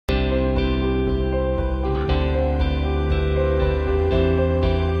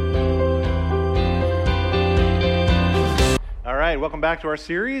right, welcome back to our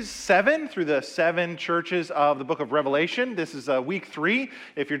series 7 through the 7 churches of the book of Revelation. This is week 3.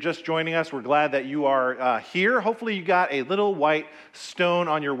 If you're just joining us, we're glad that you are here. Hopefully you got a little white stone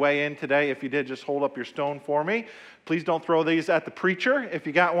on your way in today. If you did, just hold up your stone for me. Please don't throw these at the preacher if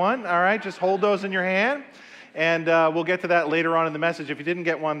you got one. All right, just hold those in your hand. And we'll get to that later on in the message. If you didn't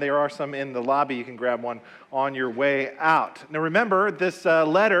get one, there are some in the lobby. You can grab one on your way out. Now remember, this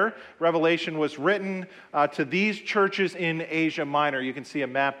letter, Revelation, was written to these churches in Asia Minor. You can see a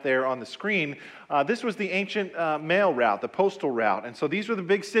map there on the screen. This was the ancient mail route, the postal route. And so these were the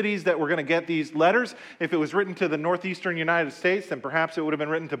big cities that were going to get these letters. If it was written to the northeastern United States, then perhaps it would have been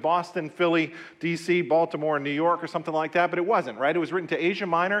written to Boston, Philly, D.C., Baltimore, and New York or something like that. But it wasn't, right? It was written to Asia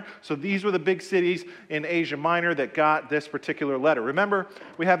Minor. So these were the big cities in Asia Minor that got this particular letter. Remember,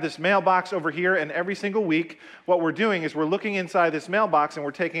 we have this mailbox over here, and every single week, what we're doing is we're looking inside this mailbox and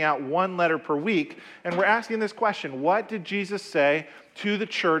we're taking out one letter per week, and we're asking this question: what did Jesus say to the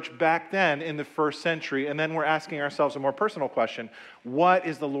church back then in the first century? And then we're asking ourselves a more personal question: what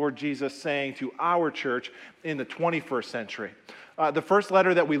is the Lord Jesus saying to our church in the 21st century? The first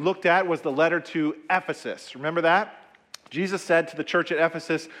letter that we looked at was the letter to Ephesus. Remember that? Jesus said to the church at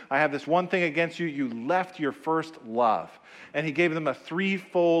Ephesus, I have this one thing against you: you left your first love. And he gave them a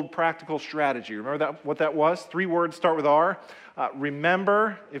threefold practical strategy. Remember what that was? 3 words start with R.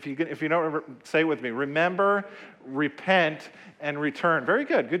 Remember, if you don't say it with me, remember, repent, and return. Very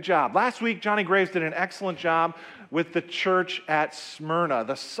good. Good job. Last week, Johnny Graves did an excellent job with the church at Smyrna,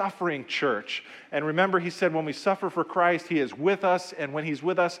 the suffering church. And remember, he said when we suffer for Christ, he is with us. And when he's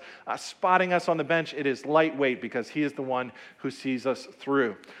with us, spotting us on the bench, it is lightweight because he is the one who sees us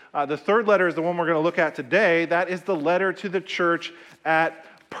through. The third letter is the one we're going to look at today. That is the letter to the church at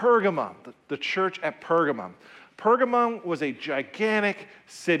Pergamum, the church at Pergamum. Pergamum was a gigantic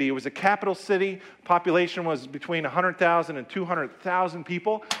city. It was a capital city. Population was between 100,000 and 200,000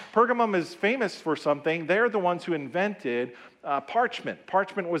 people. Pergamum is famous for something. They're the ones who invented parchment.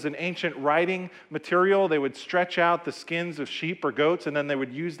 Parchment was an ancient writing material. They would stretch out the skins of sheep or goats, and then they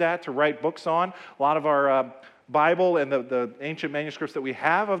would use that to write books on. A lot of our Bible and the ancient manuscripts that we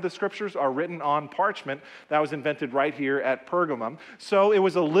have of the scriptures are written on parchment. That was invented right here at Pergamum. So it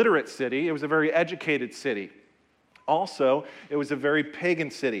was a literate city. It was a very educated city. Also, it was a very pagan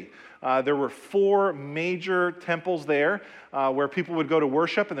city. There were 4 major temples there where people would go to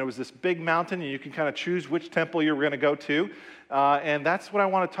worship, and there was this big mountain, and you could kind of choose which temple you were going to go to. And that's what I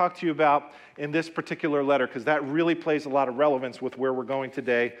want to talk to you about in this particular letter, because that really plays a lot of relevance with where we're going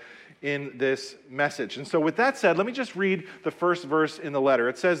today in this message. And so with that said, let me just read the first verse in the letter.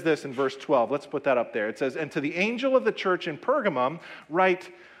 It says this in verse 12. Let's put that up there. It says, "And to the angel of the church in Pergamum write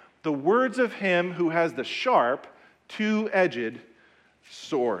the words of him who has the sharp, two-edged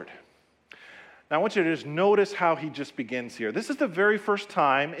sword." Now I want you to just notice how he just begins here. This is the very first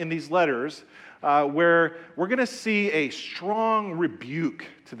time in these letters where we're going to see a strong rebuke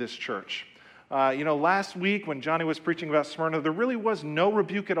to this church. Last week when Johnny was preaching about Smyrna, there really was no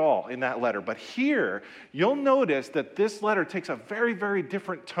rebuke at all in that letter. But here, you'll notice that this letter takes a very, very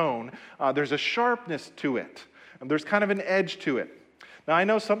different tone. There's a sharpness to it, and there's kind of an edge to it. Now, I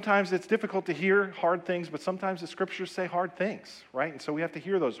know sometimes it's difficult to hear hard things, but sometimes the scriptures say hard things, right? And so we have to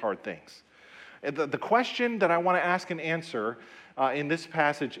hear those hard things. The question that I want to ask and answer in this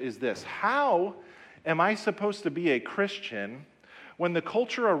passage is this: how am I supposed to be a Christian when the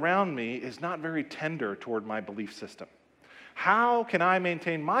culture around me is not very tender toward my belief system? How can I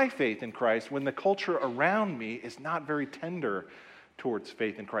maintain my faith in Christ when the culture around me is not very tender towards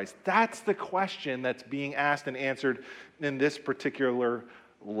faith in Christ? That's the question that's being asked and answered in this particular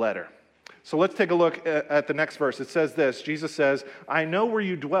letter. So let's take a look at the next verse. It says this: Jesus says, "I know where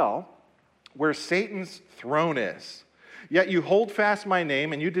you dwell, where Satan's throne is. Yet you hold fast my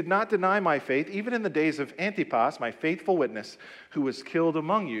name, and you did not deny my faith, even in the days of Antipas, my faithful witness, who was killed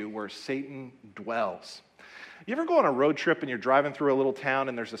among you, where Satan dwells." You ever go on a road trip and you're driving through a little town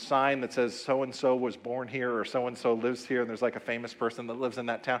and there's a sign that says so-and-so was born here or so-and-so lives here, and there's like a famous person that lives in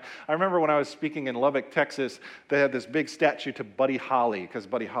that town? I remember when I was speaking in Lubbock, Texas, they had this big statue to Buddy Holly, because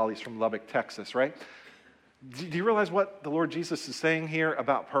Buddy Holly's from Lubbock, Texas, right? Do you realize what the Lord Jesus is saying here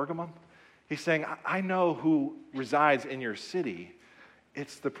about Pergamum? He's saying, I know who resides in your city.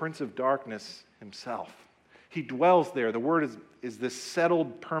 It's the Prince of Darkness himself. He dwells there. The word is this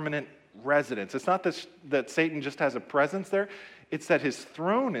settled, permanent residence. It's not this, that Satan just has a presence there. It's that his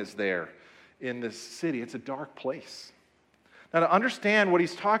throne is there in this city. It's a dark place. Now, to understand what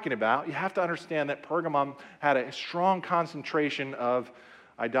he's talking about, you have to understand that Pergamum had a strong concentration of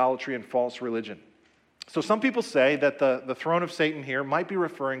idolatry and false religion. So some people say that the throne of Satan here might be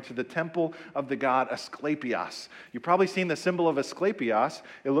referring to the temple of the god Asclepius. You've probably seen the symbol of Asclepius.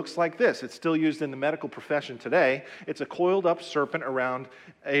 It looks like this. It's still used in the medical profession today. It's a coiled up serpent around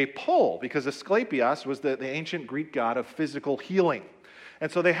a pole because Asclepius was the ancient Greek god of physical healing. And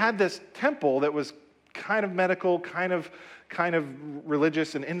so they had this temple that was kind of medical, kind of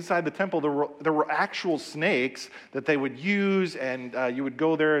religious, and inside the temple there were actual snakes that they would use, and you would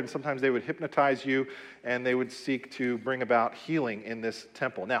go there, and sometimes they would hypnotize you, and they would seek to bring about healing in this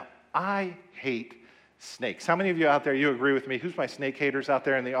temple. Now, I hate snakes. How many of you out there, you agree with me? Who's my snake haters out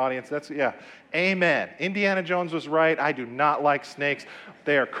there in the audience? Yeah. Amen. Indiana Jones was right. I do not like snakes.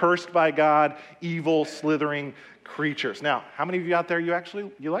 They are cursed by God, evil, slithering creatures. Now, how many of you out there, you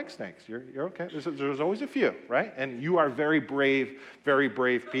like snakes? You're okay. There's always a few, right? And you are very brave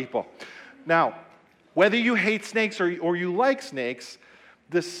people. Now, whether you hate snakes or you like snakes,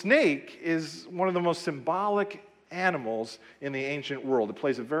 the snake is one of the most symbolic animals in the ancient world. It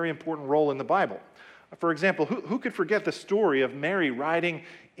plays a very important role in the Bible. For example, who could forget the story of Mary riding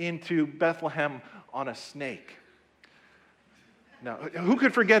into Bethlehem on a snake? Now, who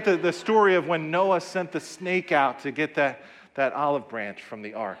could forget the story of when Noah sent the snake out to get that olive branch from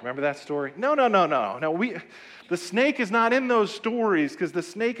the ark? Remember that story? No. The snake is not in those stories because the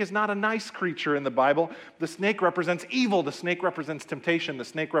snake is not a nice creature in the Bible. The snake represents evil. The snake represents temptation. The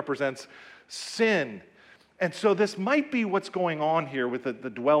snake represents sin. And so this might be what's going on here with the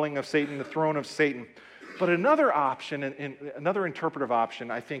dwelling of Satan, the throne of Satan. But another option, another interpretive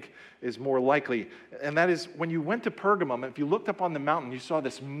option, I think, is more likely. And that is when you went to Pergamum, if you looked up on the mountain, you saw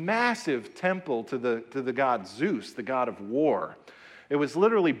this massive temple to the god Zeus, the god of war. It was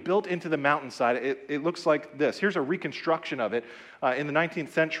literally built into the mountainside. It looks like this. Here's a reconstruction of it. In the 19th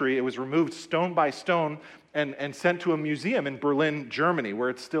century, it was removed stone by stone and sent to a museum in Berlin, Germany,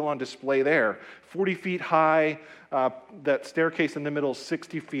 where it's still on display there. 40 feet high, that staircase in the middle is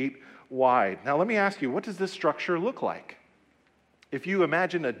 60 feet wide. Now let me ask you, what does this structure look like? If you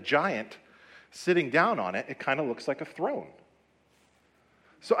imagine a giant sitting down on it, it kind of looks like a throne.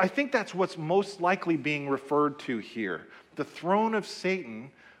 So I think that's what's most likely being referred to here. The throne of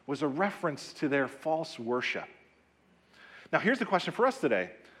Satan was a reference to their false worship. Now here's the question for us today.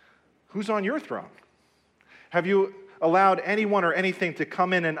 Who's on your throne? Have you allowed anyone or anything to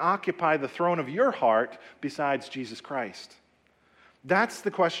come in and occupy the throne of your heart besides Jesus Christ? That's the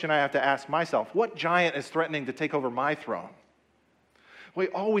question I have to ask myself. What giant is threatening to take over my throne? We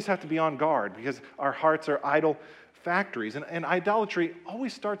always have to be on guard because our hearts are idol factories. And idolatry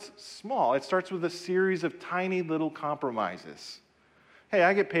always starts small. It starts with a series of tiny little compromises. Hey,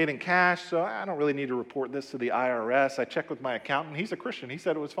 I get paid in cash, so I don't really need to report this to the IRS. I checked with my accountant. He's a Christian. He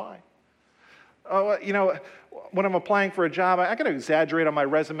said it was fine. Oh, when I'm applying for a job, I got to exaggerate on my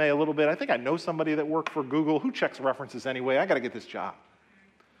resume a little bit. I think I know somebody that worked for Google. Who checks references anyway? I got to get this job.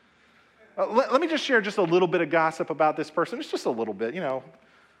 Let me just share just a little bit of gossip about this person. It's just a little bit,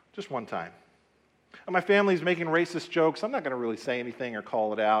 just one time. My family's making racist jokes. I'm not going to really say anything or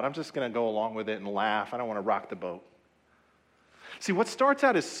call it out. I'm just going to go along with it and laugh. I don't want to rock the boat. See, what starts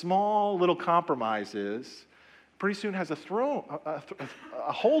out as small little compromises pretty soon has a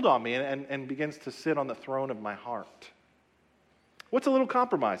hold on me and begins to sit on the throne of my heart. What's a little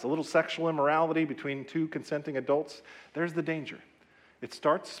compromise? A little sexual immorality between two consenting adults? There's the danger. It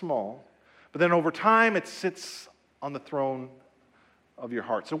starts small, but then over time it sits on the throne of your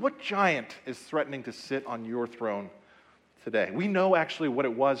heart. So what giant is threatening to sit on your throne today? We know actually what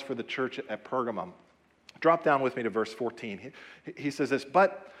it was for the church at Pergamum. Drop down with me to verse 14. He says this,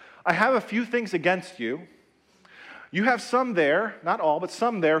 "But I have a few things against you. You have some there, not all, but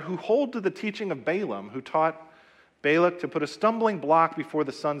some there, who hold to the teaching of Balaam, who taught Balak to put a stumbling block before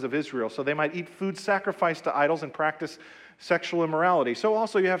the sons of Israel, so they might eat food sacrificed to idols and practice sexual immorality. So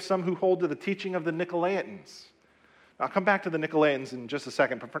also you have some who hold to the teaching of the Nicolaitans." I'll come back to the Nicolaitans in just a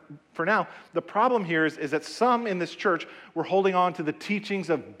second, but for now, the problem here is that some in this church were holding on to the teachings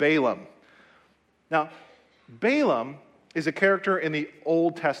of Balaam. Now, Balaam is a character in the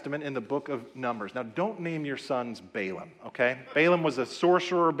Old Testament in the book of Numbers. Now, don't name your sons Balaam, okay? Balaam was a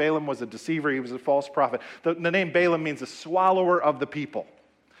sorcerer. Balaam was a deceiver. He was a false prophet. The name Balaam means the swallower of the people.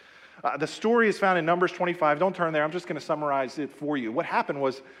 The story is found in Numbers 25. Don't turn there. I'm just going to summarize it for you. What happened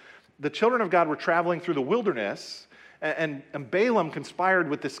was the children of God were traveling through the wilderness, and Balaam conspired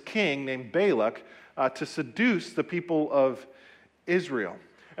with this king named Balak to seduce the people of Israel.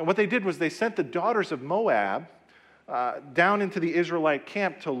 And what they did was they sent the daughters of Moab down into the Israelite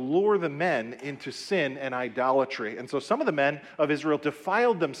camp to lure the men into sin and idolatry. And so some of the men of Israel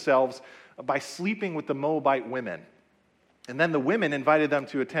defiled themselves by sleeping with the Moabite women. And then the women invited them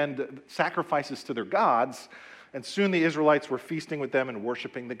to attend sacrifices to their gods, and soon the Israelites were feasting with them and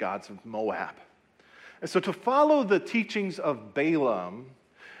worshiping the gods of Moab. And so to follow the teachings of Balaam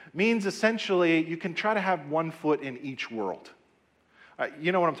means essentially you can try to have one foot in each world.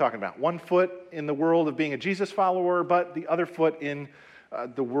 You know what I'm talking about. One foot in the world of being a Jesus follower, but the other foot in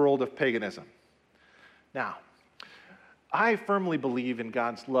the world of paganism. Now, I firmly believe in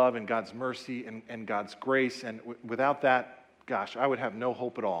God's love and God's mercy and God's grace, and without that, gosh, I would have no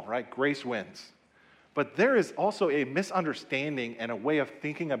hope at all, right? Grace wins. But there is also a misunderstanding and a way of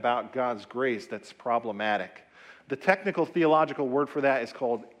thinking about God's grace that's problematic. The technical theological word for that is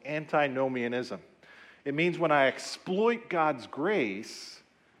called antinomianism. It means when I exploit God's grace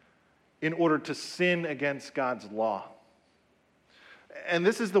in order to sin against God's law. And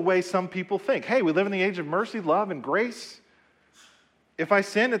this is the way some people think. Hey, we live in the age of mercy, love, and grace. If I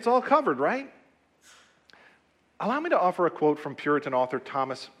sin, it's all covered, right? Allow me to offer a quote from Puritan author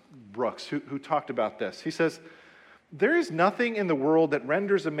Thomas Brooks, who talked about this. He says, "There is nothing in the world that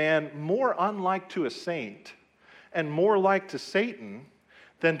renders a man more unlike to a saint and more like to Satan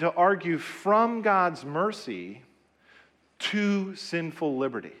than to argue from God's mercy to sinful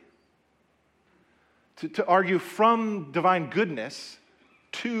liberty. To argue from divine goodness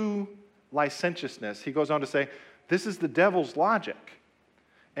to licentiousness." He goes on to say, "This is the devil's logic.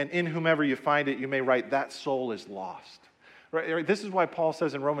 And in whomever you find it, you may write, that soul is lost." Right? This is why Paul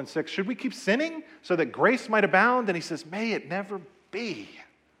says in Romans 6, should we keep sinning so that grace might abound? And he says, may it never be.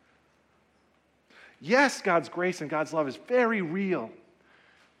 Yes, God's grace and God's love is very real.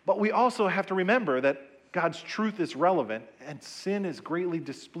 But we also have to remember that God's truth is relevant and sin is greatly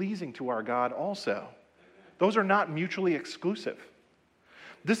displeasing to our God also. Those are not mutually exclusive.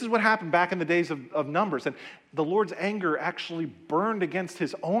 This is what happened back in the days of Numbers. And the Lord's anger actually burned against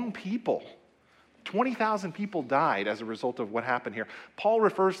his own people. 20,000 people died as a result of what happened here. Paul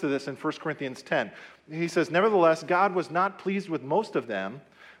refers to this in 1 Corinthians 10. He says, "Nevertheless, God was not pleased with most of them.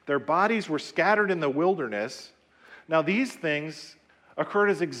 Their bodies were scattered in the wilderness. Now these things occurred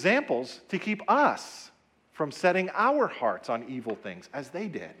as examples to keep us from setting our hearts on evil things as they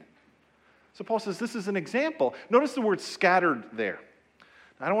did." So Paul says this is an example. Notice the word scattered there.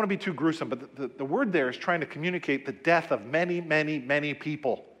 I don't want to be too gruesome, but the word there is trying to communicate the death of many, many, many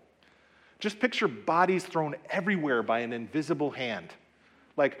people. Just picture bodies thrown everywhere by an invisible hand,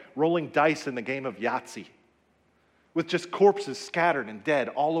 like rolling dice in the game of Yahtzee, with just corpses scattered and dead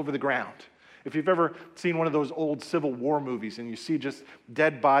all over the ground. If you've ever seen one of those old Civil War movies and you see just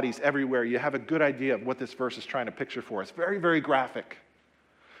dead bodies everywhere, you have a good idea of what this verse is trying to picture for us. Very, very graphic.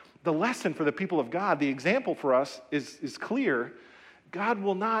 The lesson for the people of God, the example for us is clear. God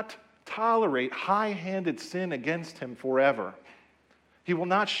will not tolerate high-handed sin against him forever. He will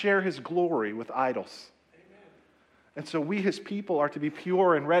not share his glory with idols. Amen. And so we, his people, are to be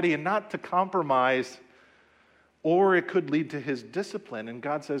pure and ready and not to compromise, or it could lead to his discipline. And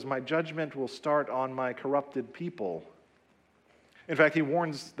God says, my judgment will start on my corrupted people. In fact, he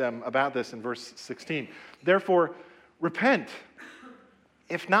warns them about this in verse 16. "Therefore, repent.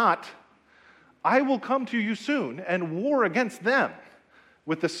 If not, I will come to you soon and war against them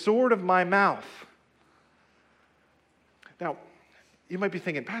with the sword of my mouth." Now, you might be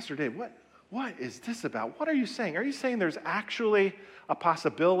thinking, Pastor Dave, what is this about? What are you saying? Are you saying there's actually a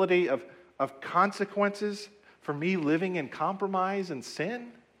possibility of consequences for me living in compromise and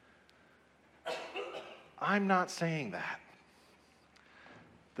sin? I'm not saying that.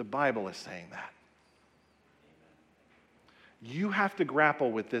 The Bible is saying that. You have to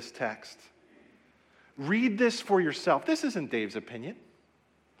grapple with this text. Read this for yourself. This isn't Dave's opinion.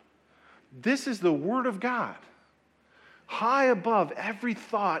 This is the Word of God, high above every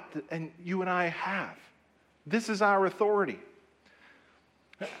thought that you and I have. This is our authority.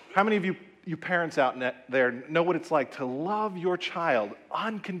 How many of you parents out there know what it's like to love your child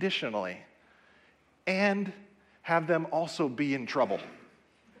unconditionally and have them also be in trouble?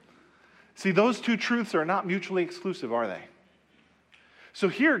 See, those two truths are not mutually exclusive, are they? So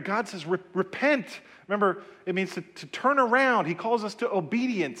here, God says, repent. Remember, it means to turn around. He calls us to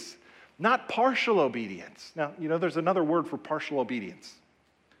obedience, not partial obedience. Now, you know, there's another word for partial obedience.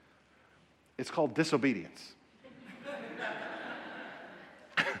 It's called disobedience.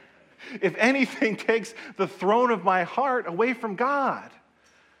 If anything takes the throne of my heart away from God,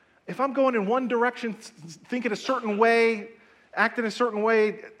 if I'm going in one direction, thinking a certain way, acting a certain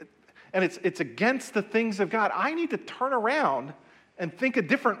way, and it's against the things of God, I need to turn around and think a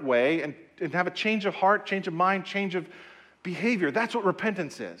different way and have a change of heart, change of mind, change of behavior. That's what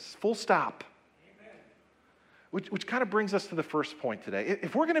repentance is. Full stop. Amen. Which kind of brings us to the first point today.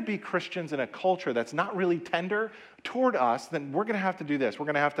 If we're going to be Christians in a culture that's not really tender toward us, then we're going to have to do this. We're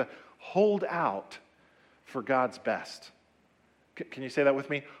going to have to hold out for God's best. Can you say that with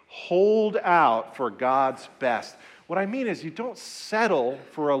me? Hold out for God's best. What I mean is you don't settle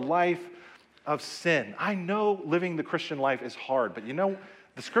for a life of sin. I know living the Christian life is hard, but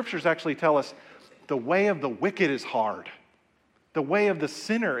the scriptures actually tell us the way of the wicked is hard. The way of the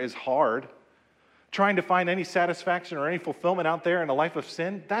sinner is hard. Trying to find any satisfaction or any fulfillment out there in a life of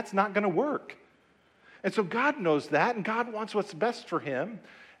sin, that's not going to work. And so God knows that, and God wants what's best for him,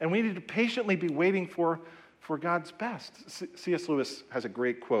 and we need to patiently be waiting for God's best. C.S. Lewis has a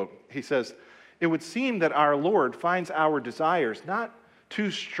great quote. He says, "It would seem that our Lord finds our desires not too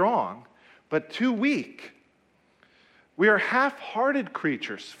strong, but too weak. We are half-hearted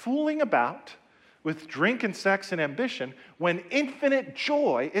creatures, fooling about with drink and sex and ambition when infinite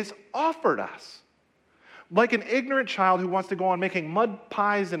joy is offered us. Like an ignorant child who wants to go on making mud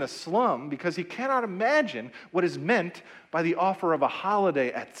pies in a slum because he cannot imagine what is meant by the offer of a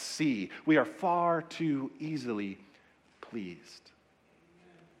holiday at sea. We are far too easily pleased."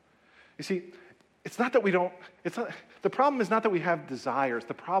 You see, the problem is not that we have desires.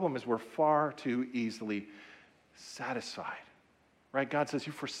 The problem is we're far too easily satisfied. Right? God says,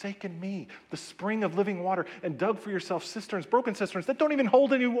 "You've forsaken me, the spring of living water, and dug for yourself cisterns, broken cisterns that don't even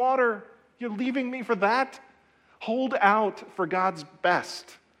hold any water. You're leaving me for that?" Hold out for God's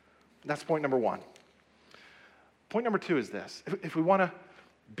best. That's point number one. Point number two is this. If we want to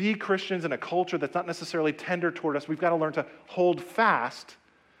be Christians in a culture that's not necessarily tender toward us, we've got to learn to hold fast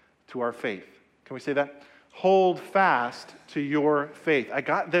to our faith. Can we say that? Hold fast to your faith. I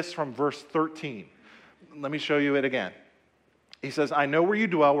got this from verse 13. Let me show you it again. He says, "I know where you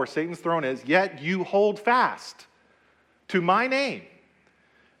dwell, where Satan's throne is, yet you hold fast to my name.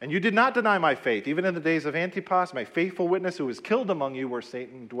 And you did not deny my faith, even in the days of Antipas, my faithful witness, who was killed among you where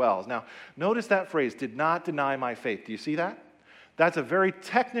Satan dwells." Now, notice that phrase, "did not deny my faith." Do you see that? That's a very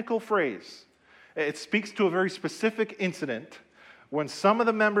technical phrase. It speaks to a very specific incident when some of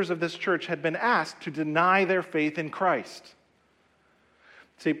the members of this church had been asked to deny their faith in Christ.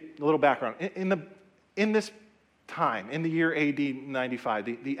 See, a little background. In this time, in the year AD 95,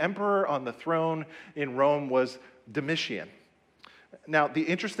 the emperor on the throne in Rome was Domitian. Now, the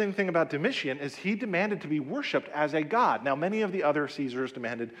interesting thing about Domitian is he demanded to be worshipped as a god. Now, many of the other Caesars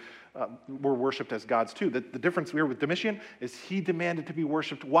were worshipped as gods too. The difference here with Domitian is he demanded to be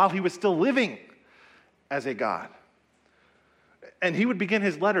worshipped while he was still living as a god. And he would begin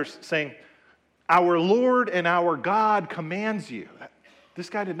his letters saying, "Our Lord and our God commands you." This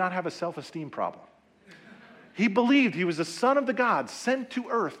guy did not have a self-esteem problem. He believed he was the son of the gods sent to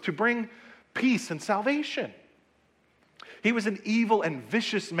earth to bring peace and salvation. He was an evil and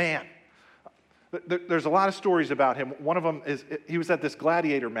vicious man. There's a lot of stories about him. One of them is he was at this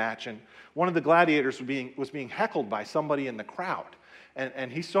gladiator match, and one of the gladiators was being heckled by somebody in the crowd.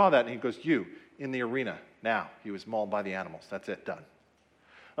 And he saw that, and he goes, "You, in the arena, now." He was mauled by the animals. That's it, done.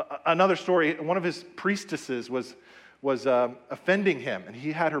 Another story, one of his priestesses was offending him, and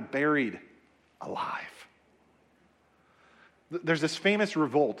he had her buried alive. There's this famous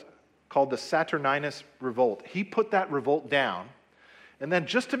revolt called the Saturninus Revolt. He put that revolt down, and then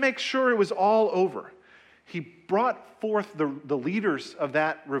just to make sure it was all over, he brought forth the leaders of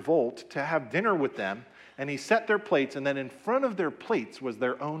that revolt to have dinner with them, and he set their plates, and then in front of their plates was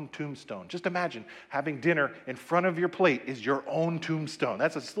their own tombstone. Just imagine having dinner in front of your plate is your own tombstone.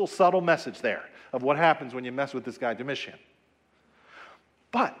 That's a little subtle message there of what happens when you mess with this guy Domitian.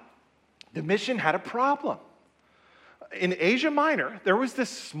 But Domitian had a problem. In Asia Minor, there was this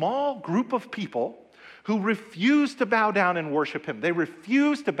small group of people who refused to bow down and worship him. They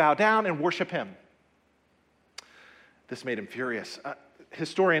refused to bow down and worship him. This made him furious.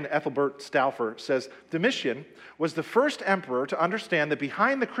 Historian Ethelbert Stauffer says, Domitian was the first emperor to understand that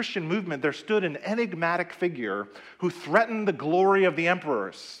behind the Christian movement there stood an enigmatic figure who threatened the glory of the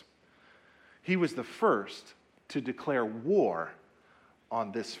emperors. He was the first to declare war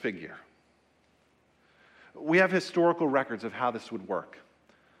on this figure. We have historical records of how this would work.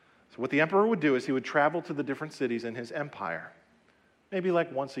 So what the emperor would do is he would travel to the different cities in his empire, maybe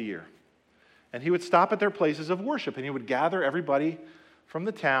like once a year. And he would stop at their places of worship, and he would gather everybody from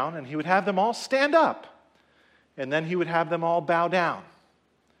the town, and he would have them all stand up. And then he would have them all bow down.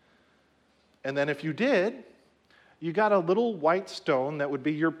 And then if you did, you got a little white stone that would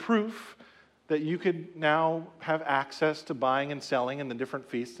be your proof that you could now have access to buying and selling in the different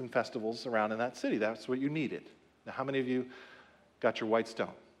feasts and festivals around in that city. That's what you needed. Now, how many of you got your white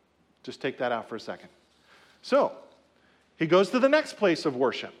stone? Just take that out for a second. So, he goes to the next place of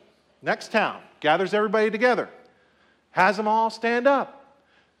worship, next town, gathers everybody together. Has them all stand up.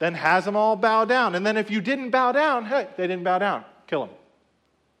 Then has them all bow down. And then if you didn't bow down, hey, they didn't bow down. Kill them.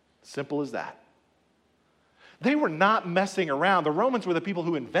 Simple as that. They were not messing around. The Romans were the people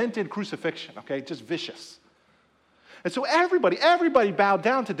who invented crucifixion, okay? Just vicious. And so everybody bowed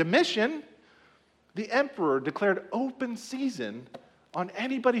down to Domitian. The emperor declared open season on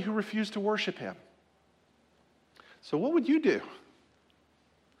anybody who refused to worship him. So what would you do?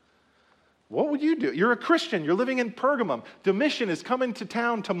 What would you do? You're a Christian. You're living in Pergamum. Domitian is coming to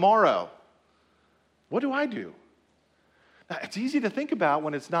town tomorrow. What do I do? Now, it's easy to think about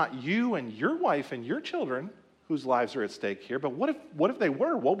when it's not you and your wife and your children whose lives are at stake here, but what if they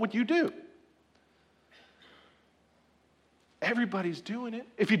were? What would you do? Everybody's doing it.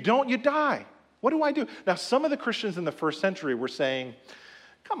 If you don't, you die. What do I do? Now, some of the Christians in the first century were saying,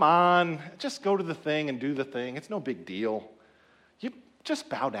 come on, just go to the thing and do the thing. It's no big deal. You just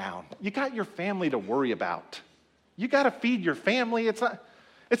bow down. You got your family to worry about. You got to feed your family. It's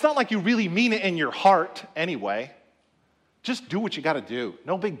not like you really mean it in your heart anyway. Just do what you got to do.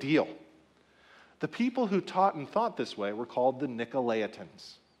 No big deal. The people who taught and thought this way were called the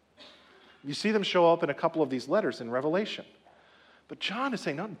Nicolaitans. You see them show up in a couple of these letters in Revelation. But John is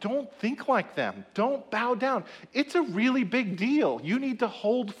saying, no, don't think like them. Don't bow down. It's a really big deal. You need to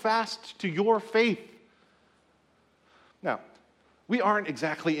hold fast to your faith. Now, we aren't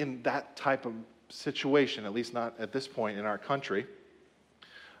exactly in that type of situation, at least not at this point in our country,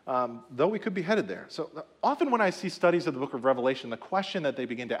 though we could be headed there. So often when I see studies of the book of Revelation, the question that they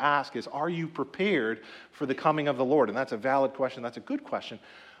begin to ask is, are you prepared for the coming of the Lord? And that's a valid question. That's a good question.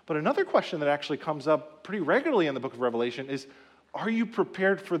 But another question that actually comes up pretty regularly in the book of Revelation is, are you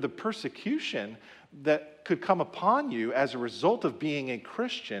prepared for the persecution that could come upon you as a result of being a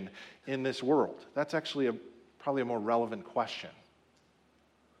Christian in this world? That's actually probably a more relevant question.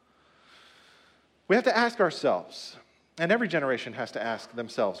 We have to ask ourselves, and every generation has to ask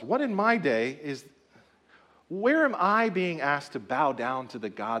themselves, what in my day where am I being asked to bow down to the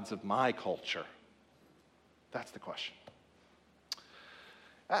gods of my culture? That's the question.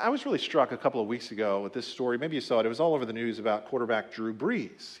 I was really struck a couple of weeks ago with this story. Maybe you saw it. It was all over the news about quarterback Drew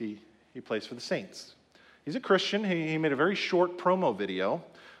Brees. He plays for the Saints. He's a Christian. He made a very short promo video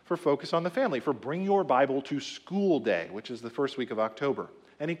for Focus on the Family, for Bring Your Bible to School Day, which is the first week of October.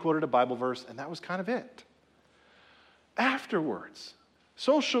 And he quoted a Bible verse, and that was kind of it. Afterwards,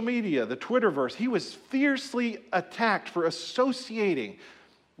 social media, the Twitterverse, he was fiercely attacked for associating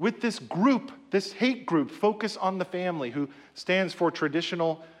with this group, this hate group, Focus on the Family, who stands for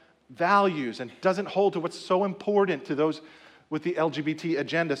traditional values and doesn't hold to what's so important to those with the LGBT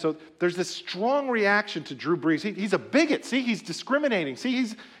agenda. So there's this strong reaction to Drew Brees. He's a bigot. See, he's discriminating. See,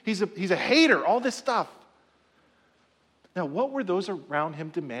 he's a hater, all this stuff. Now, what were those around him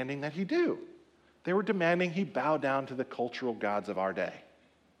demanding that he do? They were demanding he bow down to the cultural gods of our day.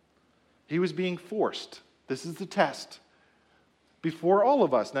 He was being forced. This is the test. Before all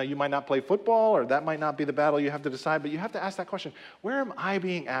of us. Now, you might not play football, or that might not be the battle you have to decide, but you have to ask that question. Where am I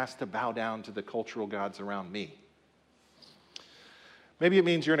being asked to bow down to the cultural gods around me? Maybe it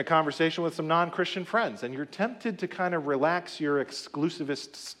means you're in a conversation with some non-Christian friends, and you're tempted to kind of relax your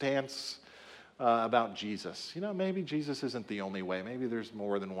exclusivist stance about Jesus. You know, maybe Jesus isn't the only way. Maybe there's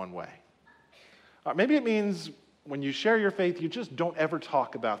more than one way. Or maybe it means when you share your faith, you just don't ever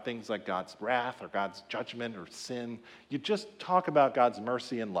talk about things like God's wrath or God's judgment or sin. You just talk about God's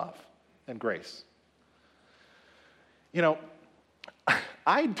mercy and love and grace. You know,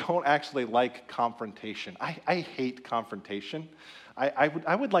 I don't actually like confrontation. I hate confrontation.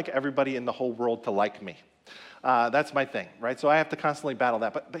 I would like everybody in the whole world to like me. That's my thing, right? So I have to constantly battle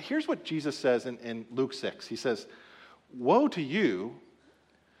that. But here's what Jesus says in Luke 6. He says, "Woe to you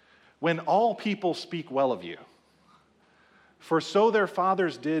when all people speak well of you. For so their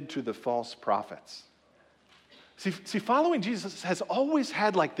fathers did to the false prophets." See, following Jesus has always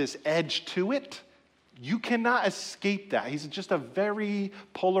had like this edge to it. You cannot escape that. He's just a very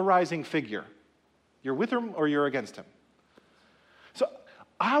polarizing figure. You're with him or you're against him. So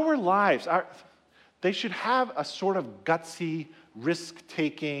our lives, they should have a sort of gutsy,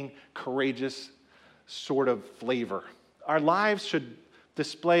 risk-taking, courageous sort of flavor. Our lives should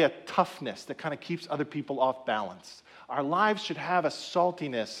display a toughness that kind of keeps other people off balance. Our lives should have a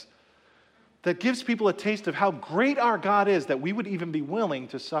saltiness that gives people a taste of how great our God is, that we would even be willing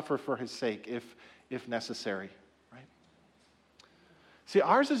to suffer for his sake if necessary, right? See,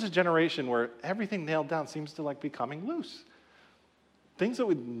 ours is a generation where everything nailed down seems to like be coming loose. Things that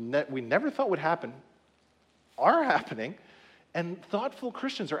we never thought would happen are happening, and thoughtful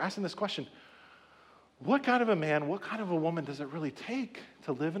Christians are asking this question: what kind of a man, what kind of a woman does it really take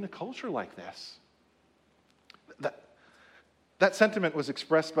to live in a culture like this? That sentiment was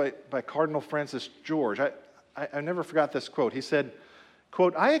expressed by Cardinal Francis George. I never forgot this quote. He said,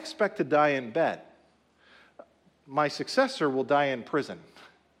 quote, "I expect to die in bed. My successor will die in prison,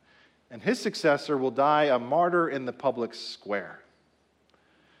 and his successor will die a martyr in the public square.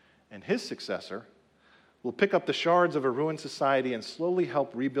 And his successor will pick up the shards of a ruined society and slowly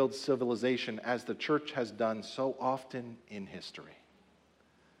help rebuild civilization as the church has done so often in history."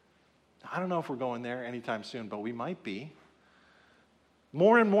 I don't know if we're going there anytime soon, but we might be.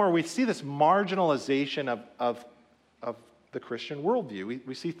 More and more, we see this marginalization of the Christian worldview.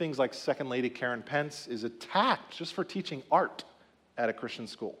 We see things like Second Lady Karen Pence is attacked just for teaching art at a Christian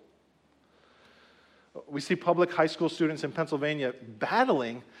school. We see public high school students in Pennsylvania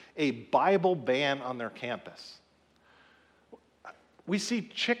battling a Bible ban on their campus. We see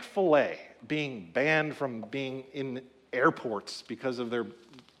Chick-fil-A being banned from being in airports because of their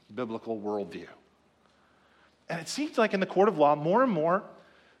biblical worldview. And it seems like in the court of law, more and more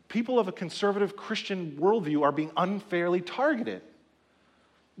people of a conservative Christian worldview are being unfairly targeted.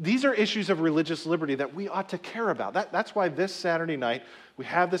 These are issues of religious liberty that we ought to care about. That's why this Saturday night we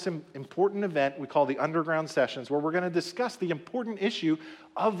have this important event we call the Underground Sessions, where we're going to discuss the important issue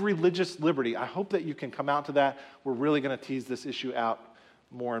of religious liberty. I hope that you can come out to that. We're really going to tease this issue out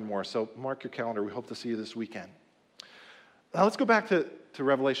more and more. So mark your calendar. We hope to see you this weekend. Now let's go back to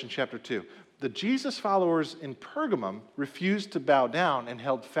Revelation chapter 2. The Jesus followers in Pergamum refused to bow down and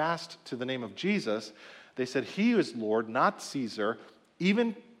held fast to the name of Jesus. They said, "He is Lord, not Caesar,"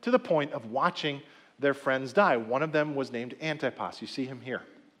 even to the point of watching their friends die. One of them was named Antipas. You see him here.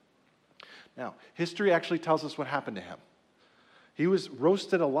 Now, history actually tells us what happened to him. He was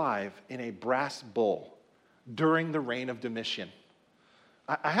roasted alive in a brass bull during the reign of Domitian.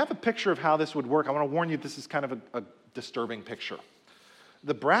 I have a picture of how this would work. I want to warn you, this is kind of a disturbing picture.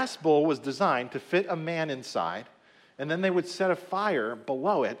 The brass bull was designed to fit a man inside, and then they would set a fire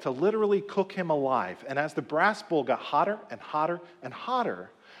below it to literally cook him alive. And as the brass bull got hotter and hotter and hotter,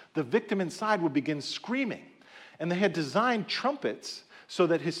 the victim inside would begin screaming. And they had designed trumpets so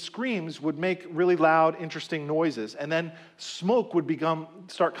that his screams would make really loud, interesting noises, and then smoke would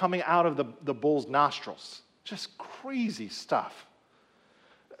start coming out of the bull's nostrils. Just crazy stuff.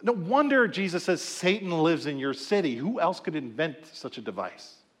 No wonder Jesus says Satan lives in your city. Who else could invent such a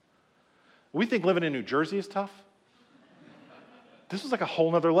device? We think living in New Jersey is tough. This was like a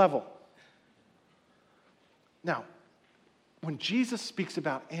whole nother level. Now, when Jesus speaks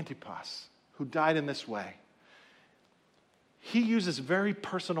about Antipas, who died in this way, he uses very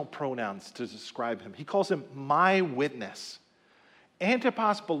personal pronouns to describe him. He calls him my witness.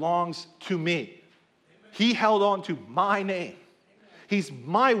 Antipas belongs to me. He held on to my name. He's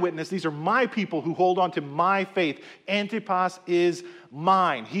my witness. These are my people who hold on to my faith. Antipas is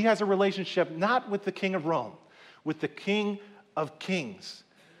mine. He has a relationship not with the king of Rome, with the King of Kings.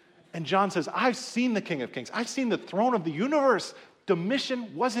 And John says, I've seen the King of Kings. I've seen the throne of the universe.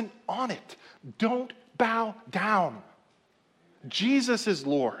 Domitian wasn't on it. Don't bow down. Jesus is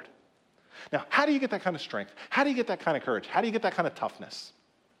Lord. Now, how do you get that kind of strength? How do you get that kind of courage? How do you get that kind of toughness?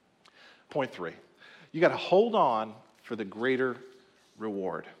 Point 3, you got to hold on for the greater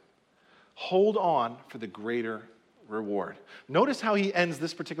reward. Hold on for the greater reward. Notice how he ends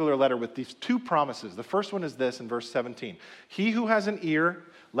this particular letter with these two promises. The first one is this in verse 17. He who has an ear,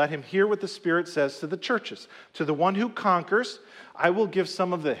 let him hear what the Spirit says to the churches. To the one who conquers, I will give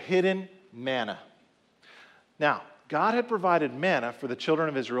some of the hidden manna. Now, God had provided manna for the children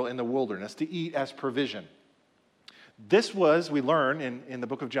of Israel in the wilderness to eat as provision. This was, we learn in the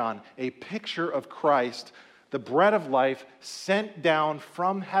book of John, a picture of Christ, the bread of life sent down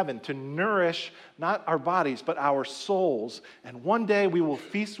from heaven to nourish not our bodies, but our souls. And one day we will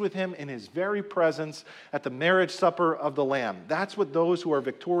feast with him in his very presence at the marriage supper of the Lamb. That's what those who are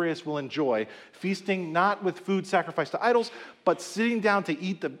victorious will enjoy, feasting not with food sacrificed to idols, but sitting down to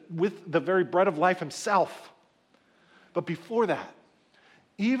eat with the very bread of life himself. But before that,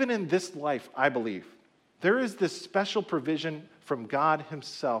 even in this life, I believe, there is this special provision from God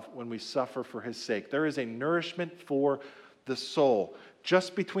himself when we suffer for his sake. There is a nourishment for the soul.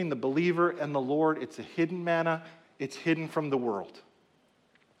 Just between the believer and the Lord, it's a hidden manna. It's hidden from the world.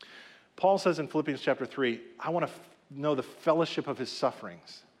 Paul says in Philippians chapter 3, I want to know the fellowship of his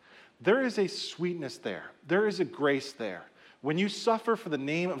sufferings. There is a sweetness there. There is a grace there. When you suffer for the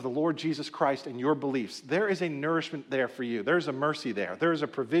name of the Lord Jesus Christ and your beliefs, there is a nourishment there for you. There's a mercy there. There is a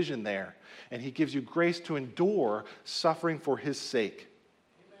provision there. And he gives you grace to endure suffering for his sake.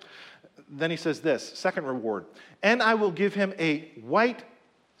 Amen. Then he says this, second reward. And I will give him a white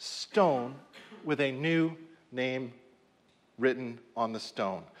stone with a new name written on the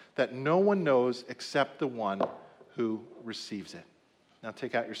stone, that no one knows except the one who receives it. Now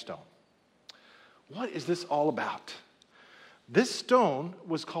take out your stone. What is this all about? This stone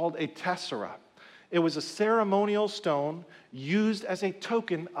was called a tessera. It was a ceremonial stone used as a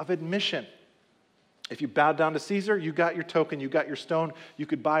token of admission. If you bowed down to Caesar, you got your token, you got your stone. You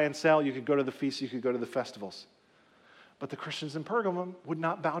could buy and sell, you could go to the feasts, you could go to the festivals. But the Christians in Pergamum would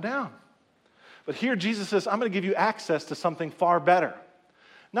not bow down. But here Jesus says, I'm going to give you access to something far better.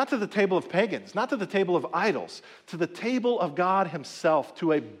 Not to the table of pagans, not to the table of idols, to the table of God himself,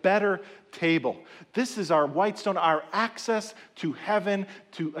 to a better table. This is our white stone, our access to heaven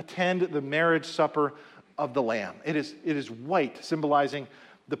to attend the marriage supper of the Lamb. It is white, symbolizing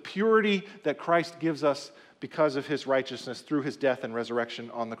the purity that Christ gives us because of his righteousness through his death and resurrection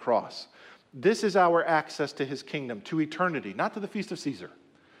on the cross. This is our access to his kingdom, to eternity, not to the feast of Caesar,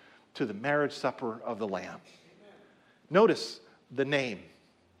 to the marriage supper of the Lamb. Notice the name.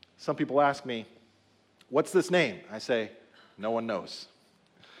 Some people ask me, what's this name? I say, no one knows.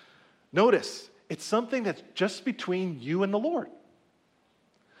 Notice, it's something that's just between you and the Lord.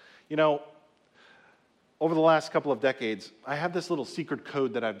 You know, over the last couple of decades, I have this little secret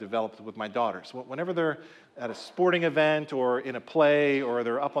code that I've developed with my daughters. Whenever they're at a sporting event or in a play or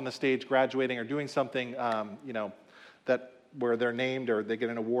they're up on the stage graduating or doing something, that where they're named or they get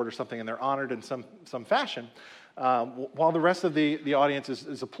an award or something and they're honored in some fashion, while the rest of the audience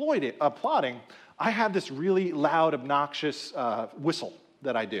is applauding, I have this really loud, obnoxious whistle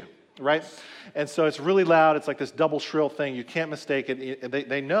that I do, right? And so it's really loud. It's like this double shrill thing. You can't mistake it.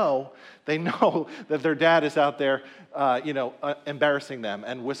 They know that their dad is out there, embarrassing them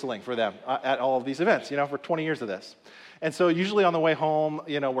and whistling for them at all of these events, for 20 years of this. And so usually on the way home,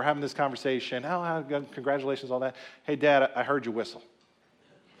 we're having this conversation. Oh, congratulations, all that. Hey, Dad, I heard you whistle.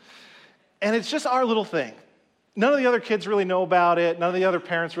 And it's just our little thing. None of the other kids really know about it. None of the other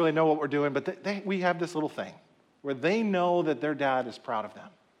parents really know what we're doing. But we have this little thing where they know that their dad is proud of them.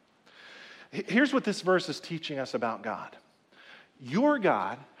 Here's what this verse is teaching us about God. Your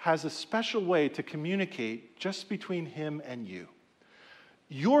God has a special way to communicate just between him and you.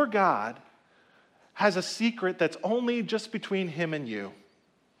 Your God has a secret that's only just between him and you.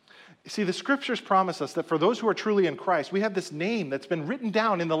 See, the scriptures promise us that for those who are truly in Christ, we have this name that's been written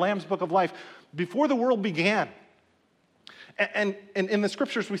down in the Lamb's Book of Life before the world began. And in the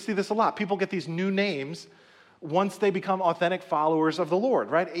scriptures, we see this a lot. People get these new names once they become authentic followers of the Lord,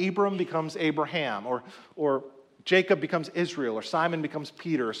 right? Abram becomes Abraham, or Jacob becomes Israel, or Simon becomes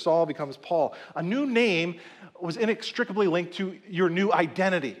Peter, or Saul becomes Paul. A new name was inextricably linked to your new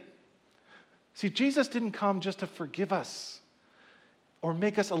identity. See, Jesus didn't come just to forgive us or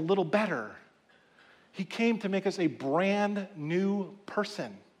make us a little better. He came to make us a brand new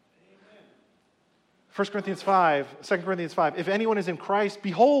person. 2 Corinthians 5, if anyone is in Christ,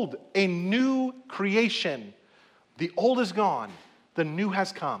 behold, a new creation. The old is gone, the new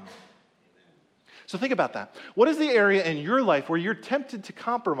has come. So think about that. What is the area in your life where you're tempted to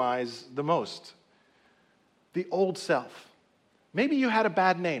compromise the most? The old self. Maybe you had a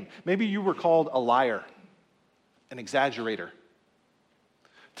bad name. Maybe you were called a liar, an exaggerator.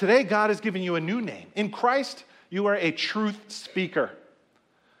 Today, God has given you a new name. In Christ, you are a truth speaker.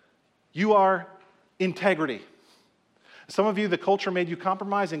 You are integrity. Some of you, the culture made you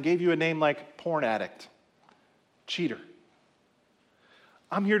compromise and gave you a name like porn addict, cheater.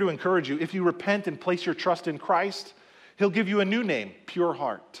 I'm here to encourage you. If you repent and place your trust in Christ, he'll give you a new name, pure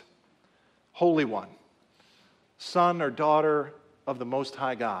heart, Holy One, son or daughter of the Most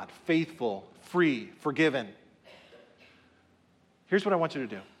High God, faithful, free, forgiven. Here's what I want you to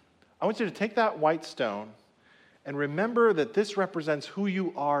do. I want you to take that white stone and remember that this represents who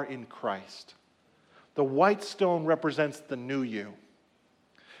you are in Christ. The white stone represents the new you.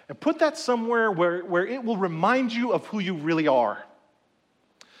 And put that somewhere where it will remind you of who you really are.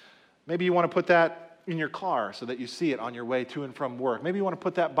 Maybe you want to put that in your car so that you see it on your way to and from work. Maybe you want to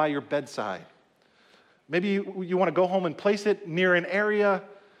put that by your bedside. Maybe you want to go home and place it near an area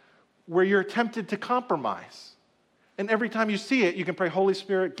where you're tempted to compromise. And every time you see it, you can pray, Holy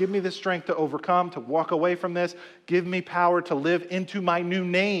Spirit, give me the strength to overcome, to walk away from this. Give me power to live into my new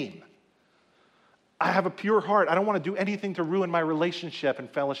name. I have a pure heart. I don't want to do anything to ruin my relationship and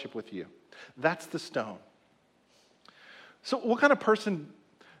fellowship with you. That's the stone. So what kind of person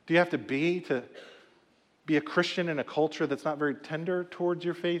do you have to be a Christian in a culture that's not very tender towards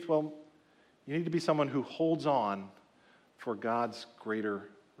your faith? Well, you need to be someone who holds on for God's greater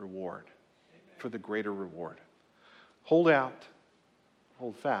reward, for the greater reward. Hold out,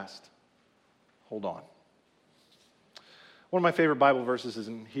 hold fast, hold on. One of my favorite Bible verses is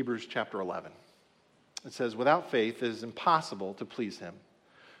in Hebrews chapter 11. It says, without faith it is impossible to please him.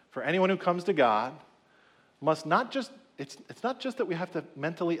 For anyone who comes to God must not just, it's not just that we have to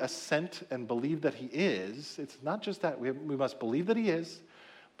mentally assent and believe that he is. It's not just that. We must believe that he is,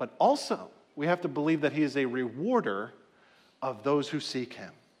 but also we have to believe that he is a rewarder of those who seek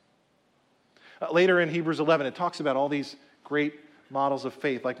him. Later in Hebrews 11, it talks about all these great models of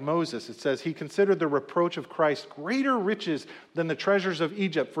faith. Like Moses, it says, he considered the reproach of Christ greater riches than the treasures of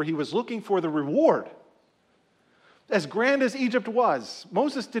Egypt, for he was looking for the reward. As grand as Egypt was,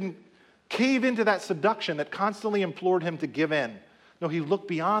 Moses didn't cave into that seduction that constantly implored him to give in. No, he looked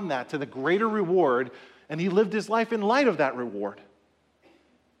beyond that to the greater reward, and he lived his life in light of that reward.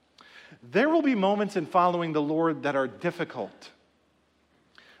 There will be moments in following the Lord that are difficult,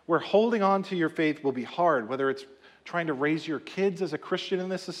 where holding on to your faith will be hard, whether it's trying to raise your kids as a Christian in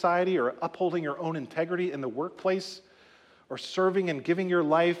this society, or upholding your own integrity in the workplace, or serving and giving your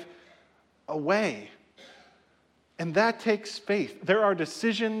life away. And that takes faith. There are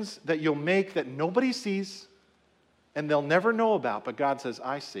decisions that you'll make that nobody sees and they'll never know about, but God says,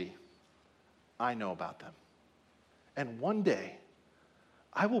 I see. I know about them. And one day,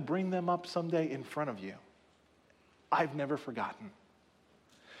 I will bring them up someday in front of you. I've never forgotten.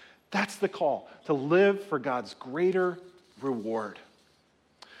 That's the call, to live for God's greater reward.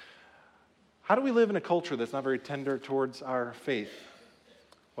 How do we live in a culture that's not very tender towards our faith?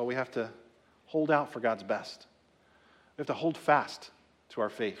 Well, we have to hold out for God's best. We have to hold fast to our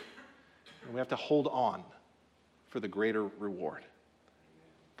faith. And we have to hold on for the greater reward,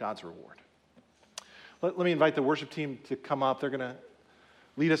 God's reward. Let me invite the worship team to come up. They're going to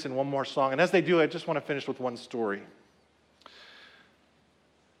lead us in one more song. And as they do, I just want to finish with one story.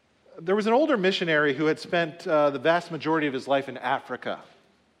 There was an older missionary who had spent the vast majority of his life in Africa.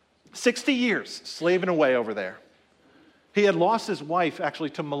 60 years slaving away over there. He had lost his wife, actually,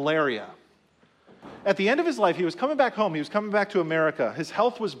 to malaria. At the end of his life, he was coming back home. He was coming back to America. His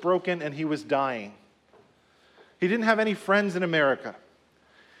health was broken, and he was dying. He didn't have any friends in America.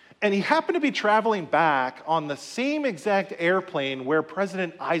 And he happened to be traveling back on the same exact airplane where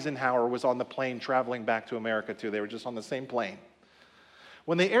President Eisenhower was on the plane traveling back to America, too. They were just on the same plane.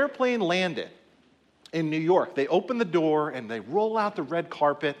 When the airplane landed in New York, they open the door and they roll out the red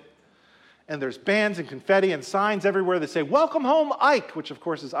carpet, and there's bands and confetti and signs everywhere that say, "Welcome home, Ike," which of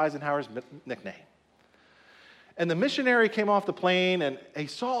course is Eisenhower's nickname. And the missionary came off the plane and he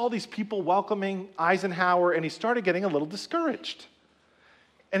saw all these people welcoming Eisenhower, and he started getting a little discouraged.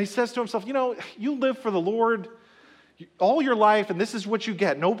 And he says to himself, you live for the Lord all your life, and this is what you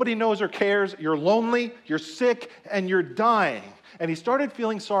get. Nobody knows or cares. You're lonely, you're sick, and you're dying. And he started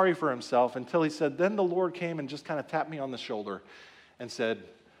feeling sorry for himself until he said, then the Lord came and just kind of tapped me on the shoulder and said,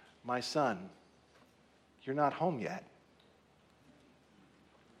 my son, you're not home yet.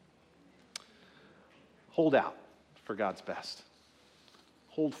 Hold out for God's best.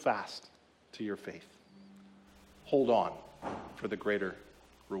 Hold fast to your faith. Hold on for the greater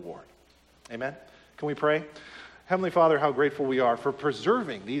reward. Amen? Can we pray? Heavenly Father, how grateful we are for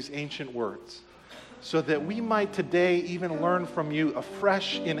preserving these ancient words so that we might today even learn from you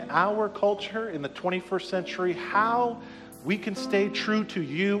afresh in our culture in the 21st century how we can stay true to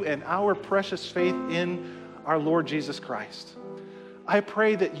you and our precious faith in our Lord Jesus Christ. I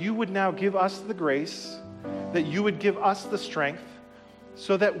pray that you would now give us the grace, that you would give us the strength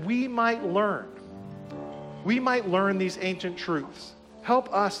so that we might learn. We might learn these ancient truths.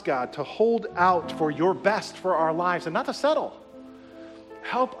 Help us, God, to hold out for your best for our lives and not to settle.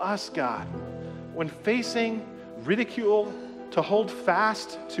 Help us, God, when facing ridicule, to hold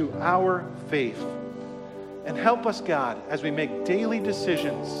fast to our faith. And help us, God, as we make daily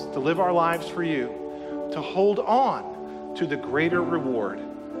decisions to live our lives for you, to hold on to the greater reward,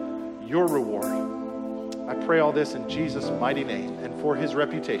 your reward. I pray all this in Jesus' mighty name and for his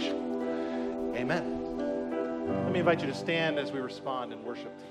reputation. Amen. Let me invite you to stand as we respond in worship.